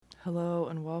Hello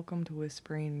and welcome to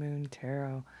Whispering Moon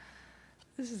Tarot.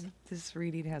 This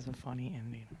reading has a funny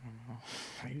ending. I don't know.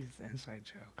 Maybe it's an inside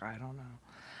joke. I don't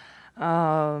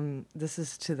know. This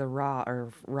is to the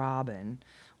robin.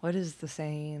 What is the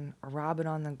saying? A robin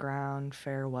on the ground,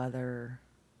 fair weather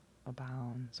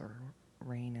abounds, or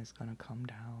rain is gonna come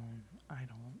down. I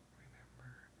don't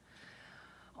remember.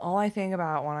 All I think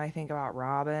about when I think about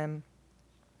Robin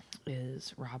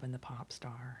is Robin the pop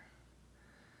star.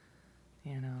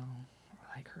 You know, I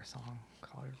like her song,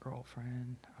 Call Your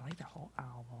Girlfriend. I like the whole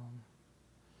album.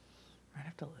 I'd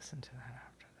have to listen to that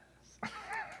after this.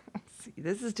 See,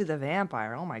 this is to the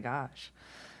vampire. Oh my gosh.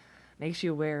 Makes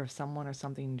you aware of someone or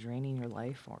something draining your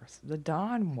life force. The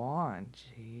Don Juan.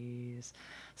 Jeez.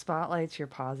 Spotlights your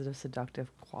positive,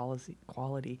 seductive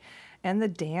quality. And the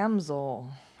damsel.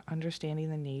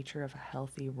 Understanding the nature of a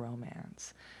healthy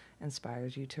romance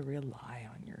inspires you to rely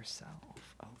on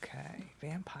yourself. Okay.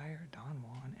 Vampire, Don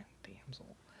Juan, and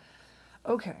damsel.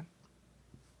 Okay.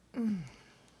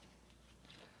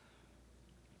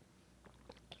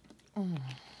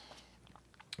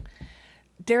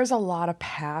 There's a lot of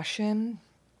passion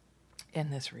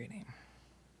in this reading.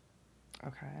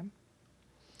 Okay.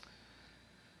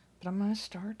 But I'm going to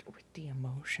start with the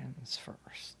emotions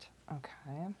first.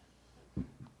 Okay.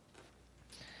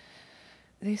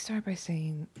 They start by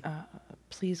saying,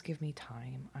 please give me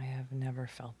time. I have never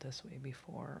felt this way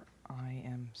before. I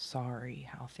am sorry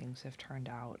how things have turned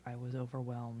out. I was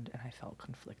overwhelmed and I felt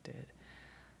conflicted.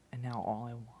 And now all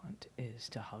I want is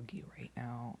to hug you right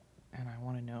now. And I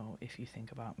want to know if you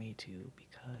think about me too,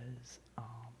 because I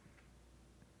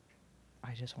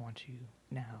just want you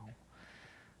now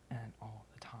and all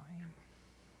the time.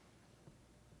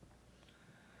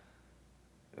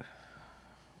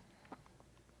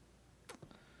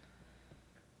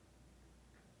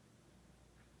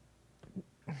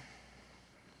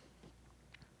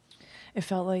 It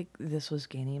felt like this was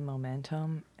gaining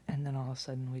momentum, and then all of a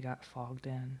sudden we got fogged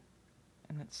in,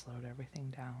 and it slowed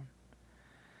everything down.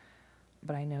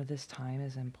 But I know this time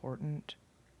is important,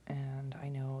 and I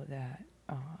know that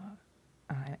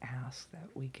I ask that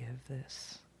we give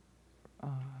this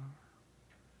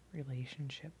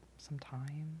relationship some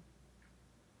time,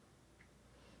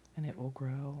 and it will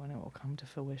grow, and it will come to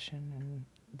fruition, and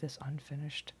this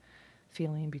unfinished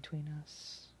feeling between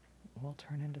us will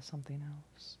turn into something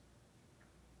else.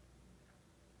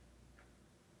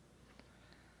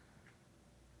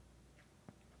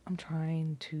 I'm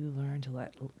trying to learn to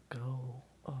let go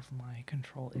of my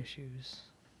control issues.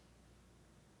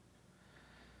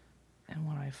 And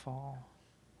when I fall,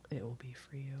 it will be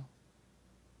for you.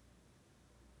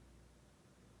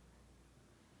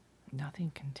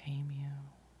 Nothing can tame you.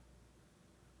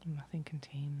 Nothing can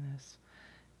tame this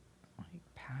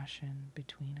passion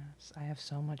between us. I have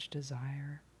so much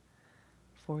desire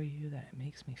for you that it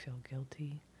makes me feel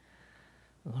guilty,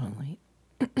 lonely,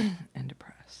 and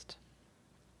depressed.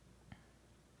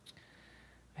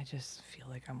 I just feel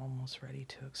like I'm almost ready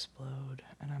to explode,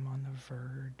 and I'm on the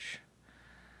verge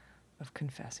of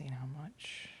confessing how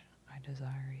much I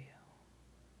desire you.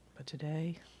 But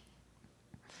today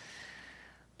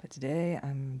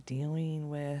I'm dealing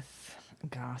with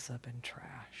gossip and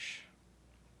trash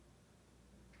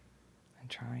and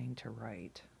trying to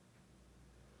write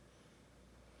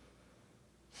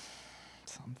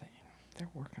something. They're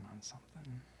working on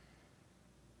something.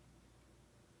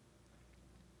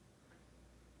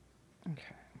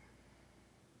 Okay.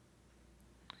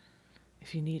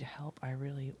 If you need help, I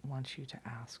really want you to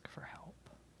ask for help.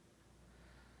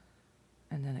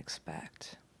 And then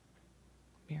expect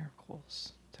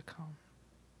miracles to come.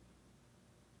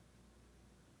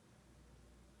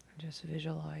 And just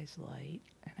visualize light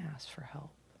and ask for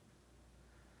help.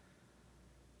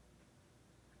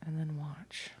 And then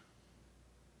watch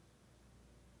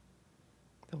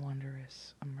the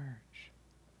wondrous emerge.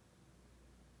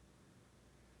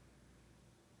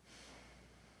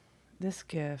 This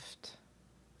gift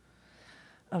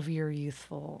of your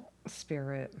youthful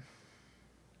spirit,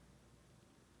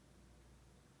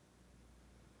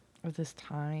 of this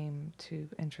time to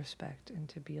introspect and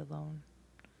to be alone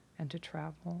and to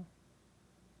travel.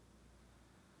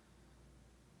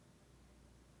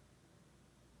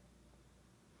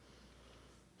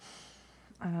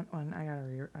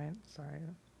 Sorry,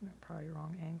 probably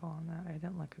wrong angle on that. I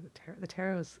didn't look at the tarot. The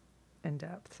tarot is in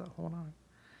depth, so hold on.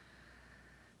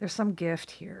 There's some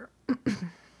gift here.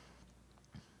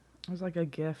 There's like a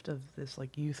gift of this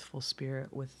like youthful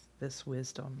spirit with this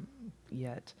wisdom.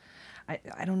 Yet, I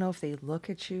don't know if they look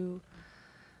at you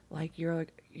like you're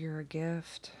a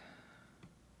gift.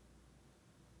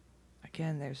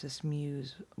 Again, there's this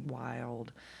muse,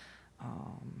 wild,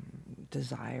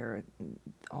 desire,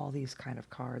 all these kind of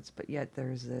cards, but yet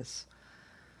there's this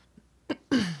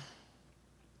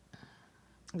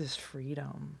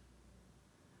freedom.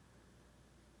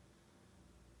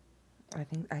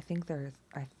 I think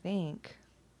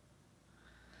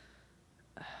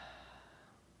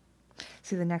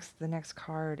see the next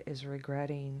card is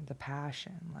regretting the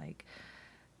passion. Like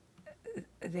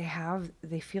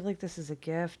they feel like this is a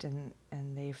gift, and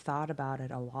they've thought about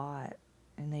it a lot,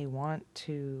 and they want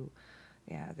to,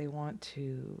 yeah, they want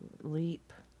to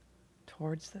leap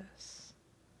towards this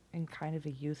in kind of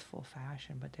a youthful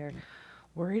fashion, but they're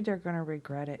worried they're going to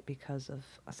regret it because of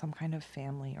some kind of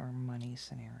family or money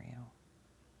scenario.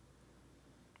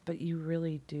 But you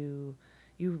really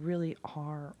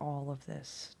are all of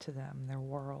this to them, their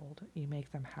world. You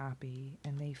make them happy,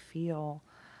 and they feel,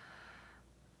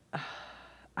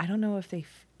 I don't know if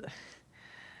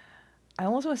I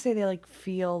almost want to say they like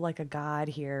feel like a god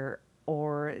here,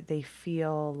 or they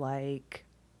feel like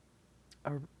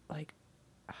a, like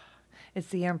it's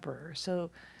the emperor. So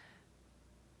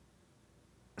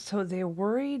they're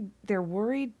worried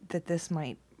that this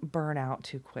might burn out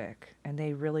too quick, and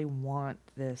they really want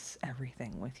this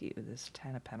everything with you, this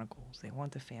 10 of Pentacles. They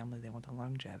want the family, they want the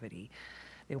longevity,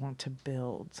 they want to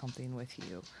build something with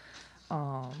you.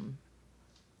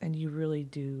 And you really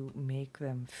do make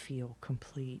them feel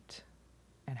complete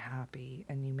and happy,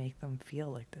 and you make them feel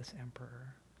like this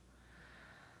emperor.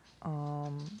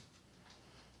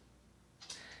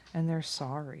 And they're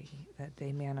sorry that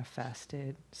they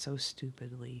manifested so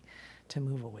stupidly to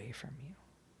move away from you.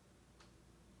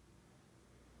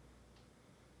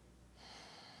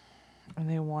 And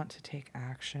they want to take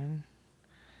action.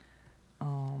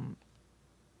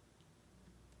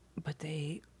 But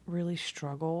they really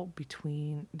struggle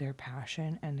between their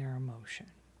passion and their emotion.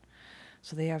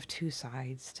 So they have two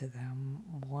sides to them.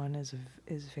 One is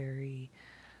very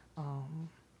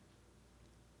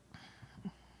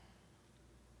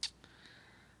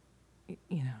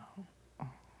you know,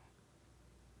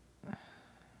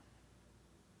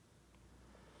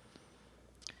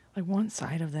 like one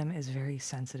side of them is very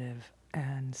sensitive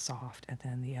and soft, and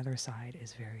then the other side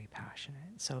is very passionate.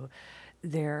 So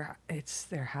they're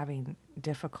having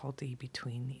difficulty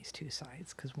between these two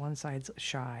sides, because one side's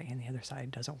shy and the other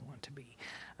side doesn't want to be,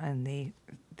 and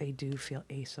they do feel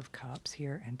Ace of Cups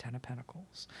here and 10 of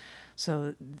Pentacles.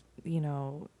 So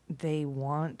they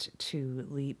want to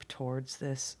leap towards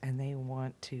this, and they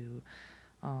want to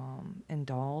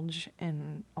indulge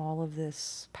in all of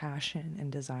this passion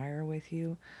and desire with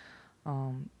you.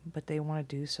 But they want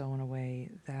to do so in a way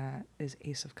that is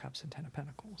Ace of Cups and 10 of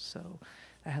Pentacles. So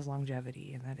that has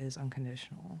longevity and that is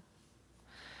unconditional.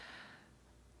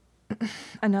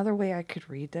 Another way I could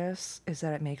read this is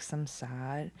that it makes them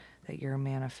sad that you're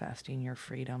manifesting your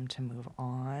freedom to move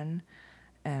on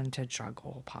and to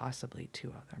juggle possibly two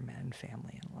other men,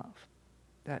 family, and love.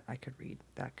 That I could read.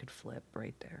 That could flip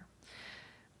right there.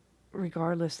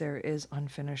 Regardless, there is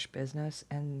unfinished business,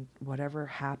 and whatever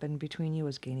happened between you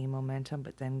was gaining momentum,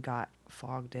 but then got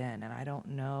fogged in. And I don't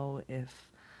know if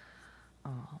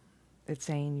it's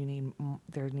saying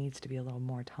there needs to be a little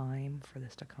more time for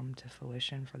this to come to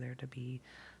fruition, for there to be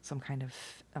some kind of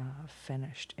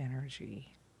finished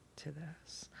energy to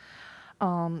this.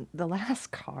 The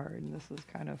last card, and this was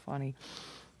kind of funny.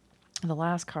 The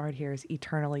last card here is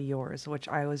Eternally Yours, which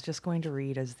I was just going to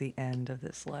read as the end of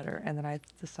this letter. And then I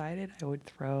decided I would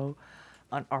throw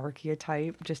an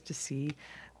archetype just to see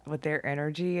what their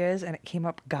energy is. And it came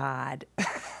up God.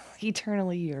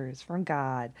 Eternally Yours from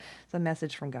God. It's a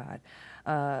message from God.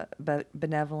 But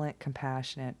benevolent,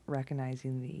 compassionate,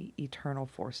 recognizing the eternal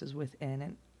forces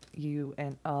within you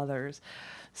and others.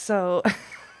 So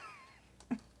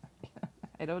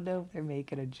I don't know if they're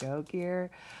making a joke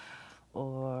here,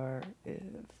 or if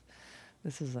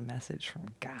this is a message from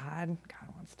God.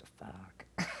 God wants to fuck.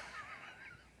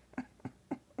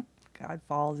 God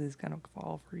falls, he's gonna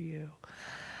fall for you.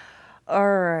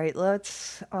 All right,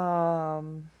 let's a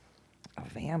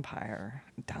vampire,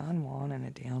 Don Juan, and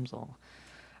a damsel.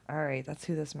 All right, that's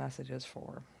who this message is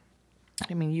for.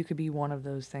 I mean, you could be one of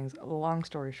those things. Long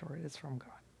story short, it's from God.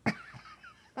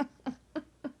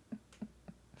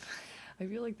 I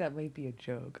feel like that might be a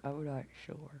joke. I'm not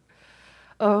sure.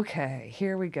 Okay,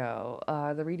 here we go.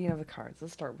 The reading of the cards.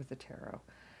 Let's start with the tarot.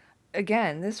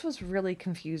 Again, this was really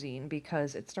confusing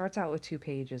because it starts out with two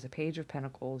pages, a page of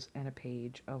pentacles and a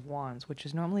page of wands, which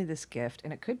is normally this gift,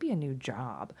 and it could be a new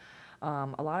job.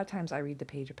 A lot of times I read the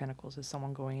page of pentacles as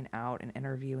someone going out and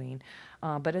interviewing,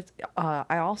 but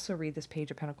I also read this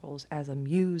page of pentacles as a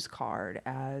muse card,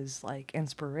 as like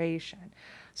inspiration.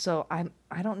 So I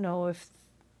don't know if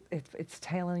it's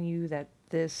telling you that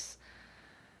this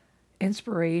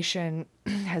Inspiration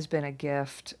has been a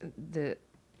gift. The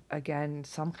Again,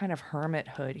 some kind of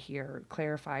hermithood here,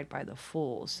 clarified by the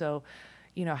Fool. So,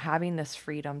 having this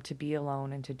freedom to be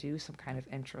alone and to do some kind of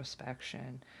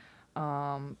introspection,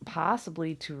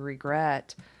 possibly to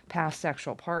regret past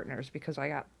sexual partners, because I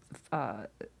got uh,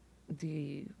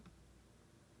 the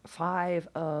Five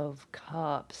of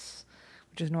Cups,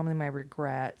 which is normally my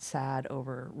regret, sad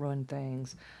over ruined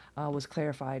things, was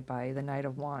clarified by the Knight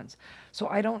of Wands. So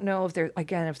I don't know if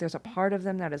if there's a part of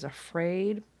them that is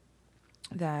afraid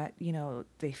that,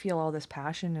 they feel all this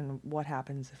passion, and what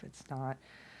happens if it's not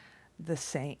the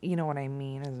same, you know what I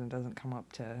mean, as it doesn't come up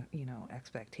to,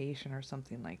 expectation or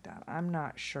something like that. I'm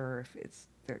not sure if it's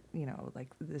there, like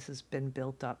this has been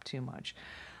built up too much.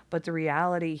 But the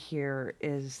reality here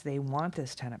is they want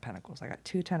this Ten of Pentacles. I got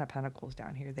two Ten of Pentacles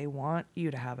down here. They want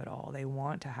you to have it all. They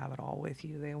want to have it all with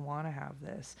you. They want to have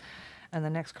this. And the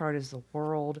next card is the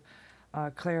World,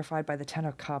 clarified by the Ten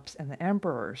of Cups and the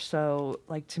Emperor. So,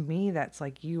 like, to me, that's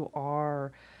like you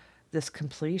are this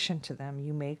completion to them.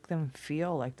 You make them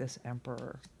feel like this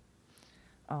Emperor,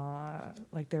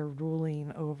 like they're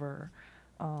ruling over,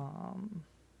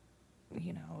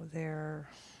 their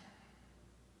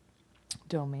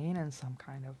domain in some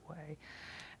kind of way.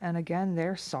 And again,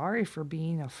 they're sorry for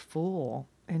being a fool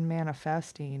in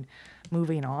manifesting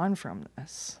moving on from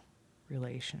this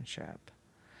relationship.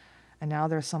 And now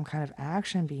there's some kind of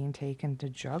action being taken to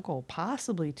juggle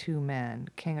possibly two men,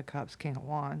 King of Cups, King of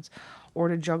Wands, or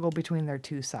to juggle between their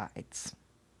two sides.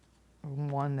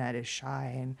 One that is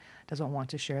shy and doesn't want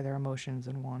to share their emotions,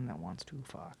 and one that wants to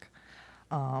fuck.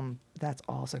 That's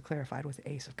also clarified with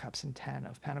Ace of Cups and Ten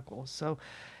of Pentacles. So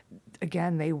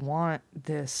again, they want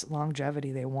this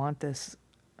longevity. They want this,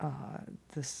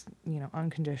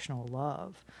 unconditional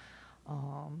love.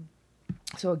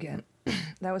 So again,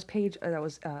 that was Page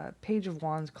of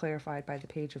Wands clarified by the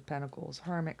Page of Pentacles,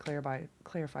 Hermit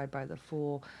clarified by the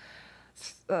Fool,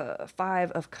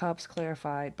 Five of Cups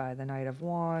clarified by the Knight of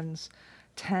Wands,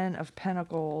 Ten of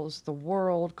Pentacles, the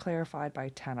World clarified by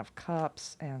Ten of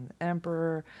Cups and the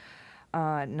Emperor,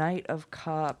 Knight of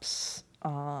Cups,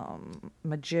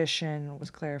 Magician was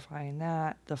clarifying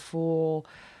that, the Fool,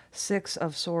 Six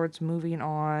of Swords moving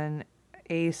on,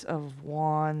 Ace of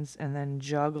Wands, and then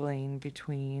juggling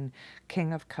between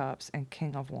King of Cups and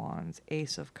King of Wands,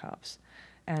 Ace of Cups,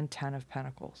 and Ten of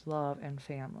Pentacles, love and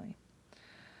family.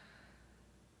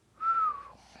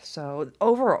 So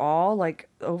overall,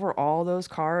 those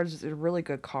cards are really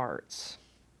good cards.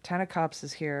 Ten of Cups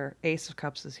is here, Ace of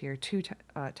Cups is here,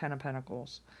 Ten of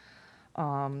Pentacles.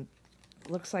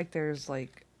 Looks like there's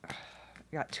like,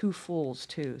 you got two Fools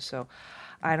too, so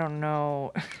I don't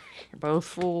know if you're both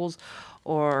fools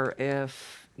or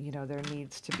if, there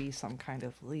needs to be some kind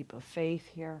of leap of faith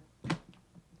here. But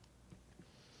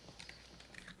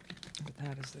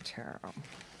that is the tarot.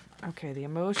 Okay, the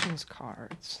emotions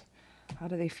cards. How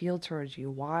do they feel towards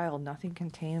you? Wild, nothing can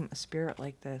tame a spirit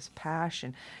like this.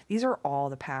 Passion. These are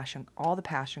all the passion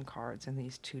cards in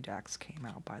these two decks came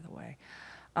out, by the way.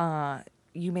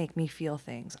 You make me feel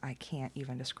things I can't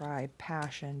even describe.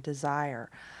 Passion, desire.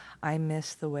 I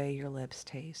miss the way your lips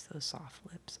taste, those soft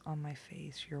lips on my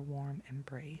face, your warm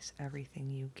embrace,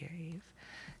 everything you gave.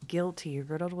 Guilty,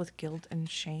 riddled with guilt and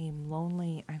shame.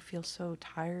 Lonely, I feel so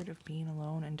tired of being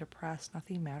alone and depressed.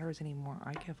 Nothing matters anymore.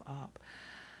 I give up.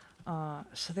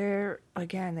 So they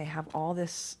have all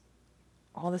this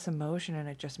emotion, and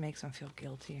it just makes them feel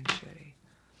guilty and shitty.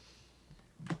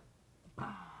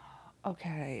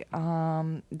 Okay,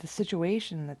 the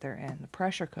situation that they're in, the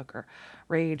pressure cooker,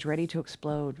 rage, ready to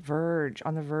explode, verge,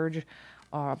 on the verge,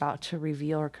 or about to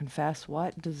reveal or confess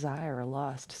what? Desire,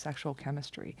 lust, sexual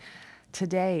chemistry.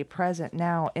 Today, present,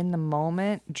 now, in the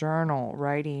moment, journal,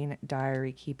 writing,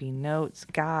 diary, keeping notes,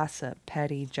 gossip,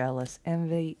 petty, jealous,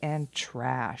 envy, and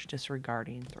trash,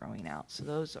 disregarding, throwing out. So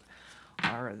those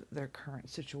are their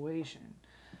current situation.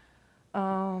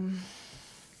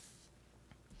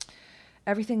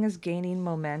 Everything is gaining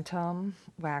momentum,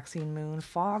 waxing moon,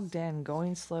 fogged in,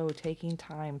 going slow, taking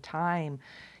time.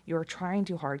 You're trying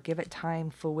too hard. Give it time,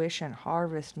 fruition,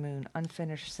 harvest moon,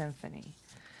 unfinished symphony.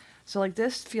 So, like,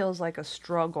 this feels like a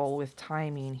struggle with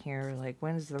timing here. Like,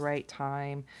 when's the right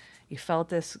time? You felt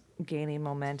this gaining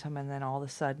momentum, and then all of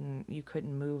a sudden you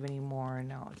couldn't move anymore, and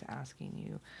now it's asking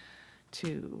you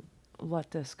to let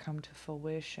this come to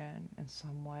fruition in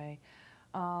some way.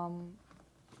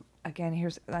 Again,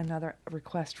 here's another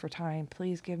request for time.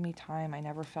 Please give me time. I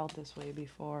never felt this way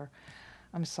before.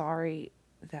 I'm sorry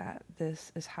that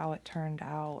this is how it turned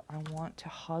out. I want to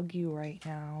hug you right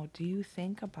now. Do you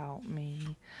think about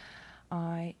me?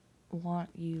 I want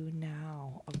you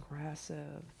now.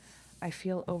 Aggressive. I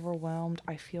feel overwhelmed.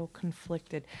 I feel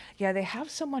conflicted. Yeah, they have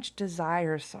so much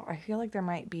desire. So I feel like there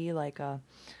might be like a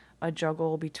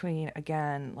juggle between,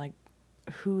 again, like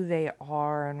who they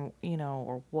are and,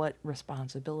 or what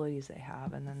responsibilities they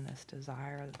have, and then this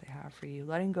desire that they have for you.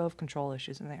 Letting go of control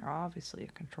issues, and they are obviously a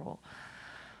control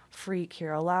freak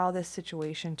here. Allow this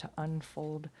situation to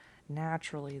unfold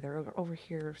naturally. They're over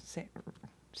here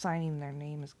signing their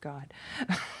name as God.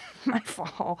 My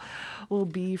fall will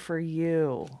be for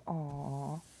you.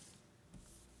 Aww.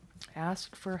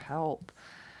 Ask for help.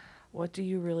 What do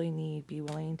you really need? Be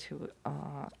willing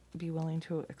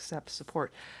to accept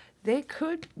support. They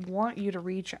could want you to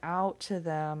reach out to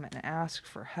them and ask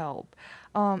for help.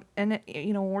 When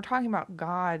we're talking about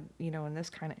God, in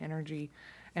this kind of energy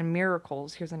and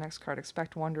miracles, here's the next card.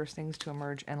 Expect wondrous things to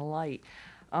emerge and light.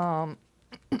 Um,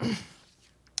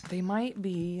 they might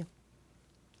be,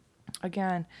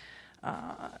 again,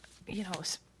 uh,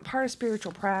 part of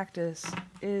spiritual practice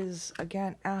is,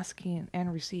 again, asking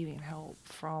and receiving help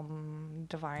from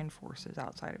divine forces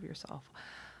outside of yourself.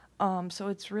 So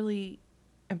it's really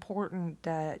important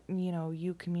that,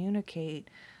 you communicate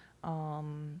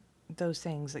those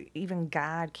things. Like, even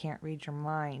God can't read your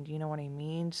mind. You know what I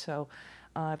mean? So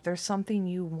if there's something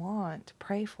you want,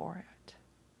 pray for it.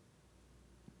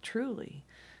 Truly.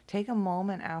 Take a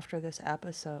moment after this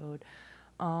episode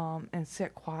and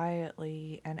sit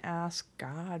quietly and ask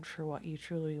God for what you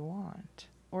truly want.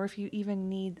 Or if you even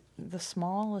need the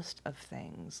smallest of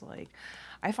things. Like,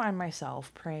 I find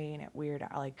myself praying at weird,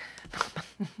 like,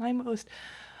 my most,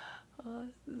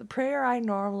 the prayer I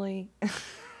normally,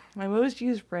 my most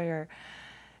used prayer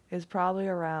is probably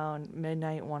around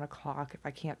midnight, 1 o'clock, if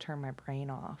I can't turn my brain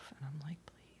off. And I'm like,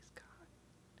 please, God,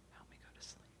 help me go to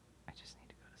sleep. I just need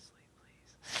to go to sleep,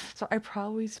 please. So I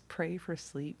probably pray for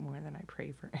sleep more than I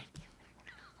pray for anything.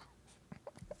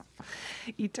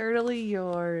 Eternally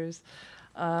yours,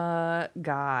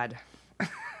 God.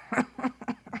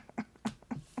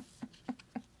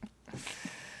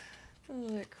 Oh,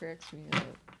 that cracks me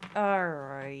up. All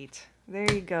right.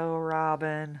 There you go,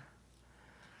 Robin.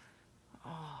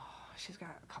 Oh, she's got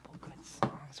a couple good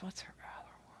songs. What's her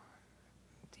other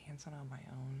one? Dancing on My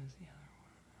Own is the other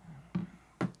one.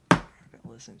 I haven't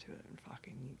listened to it in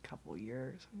fucking a couple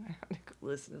years. I'm gonna have to go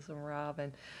listen to some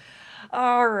Robin.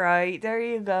 All right. There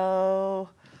you go.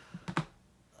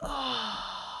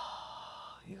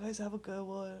 Oh, you guys have a good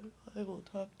one. I will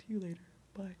talk to you later.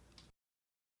 Bye.